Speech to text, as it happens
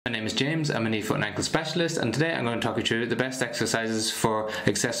My name is James, I'm a knee, foot and ankle specialist, and today I'm going to talk you through the best exercises for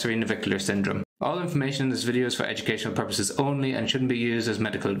accessory navicular syndrome. All information in this video is for educational purposes only and shouldn't be used as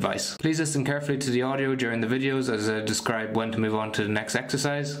medical advice. Please listen carefully to the audio during the videos as I describe when to move on to the next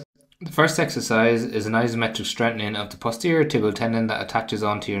exercise. The first exercise is an isometric strengthening of the posterior tibial tendon that attaches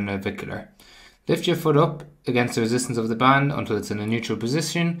onto your navicular. Lift your foot up against the resistance of the band until it's in a neutral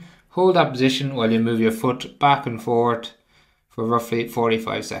position. Hold that position while you move your foot back and forward for roughly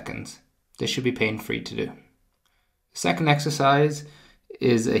 45 seconds. This should be pain-free to do. The second exercise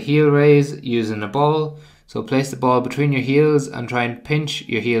is a heel raise using a ball. So place the ball between your heels and try and pinch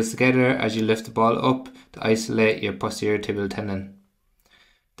your heels together as you lift the ball up to isolate your posterior tibial tendon.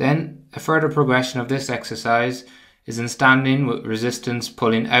 Then a further progression of this exercise is in standing with resistance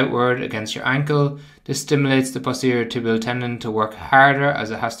pulling outward against your ankle. This stimulates the posterior tibial tendon to work harder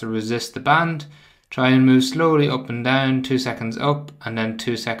as it has to resist the band. Try and move slowly up and down, 2 seconds up and then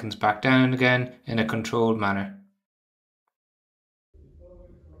 2 seconds back down again in a controlled manner.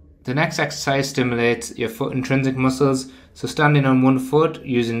 The next exercise stimulates your foot intrinsic muscles, so standing on one foot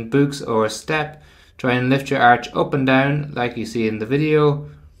using books or a step, try and lift your arch up and down like you see in the video.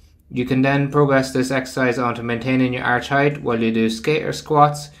 You can then progress this exercise onto maintaining your arch height while you do skater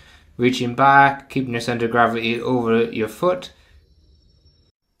squats, reaching back, keeping your center of gravity over your foot.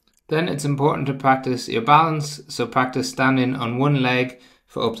 Then it's important to practice your balance, so practice standing on one leg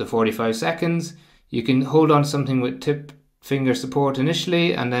for up to 45 seconds. You can hold on to something with tip finger support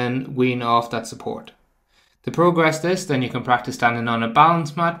initially and then wean off that support. To progress this, then you can practice standing on a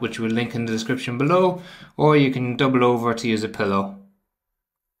balance mat, which we'll link in the description below, or you can double over to use a pillow.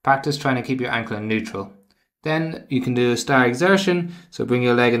 Practice trying to keep your ankle in neutral. Then you can do a star exertion, so bring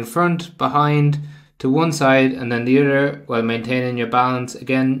your leg in front, behind, to one side and then the other while maintaining your balance.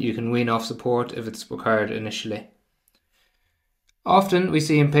 Again, you can wean off support if it's required initially. Often we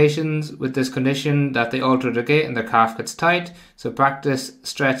see in patients with this condition that they alter their gait and their calf gets tight, so practice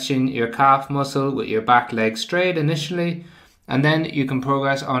stretching your calf muscle with your back leg straight initially, and then you can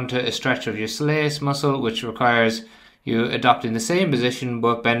progress onto a stretch of your soleus muscle, which requires you adopting the same position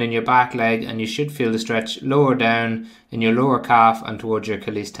but bending your back leg, and you should feel the stretch lower down in your lower calf and towards your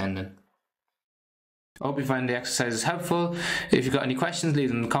Achilles tendon. I hope you find the exercises helpful. If you've got any questions, leave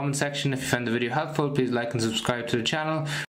them in the comment section. If you found the video helpful, please like and subscribe to the channel.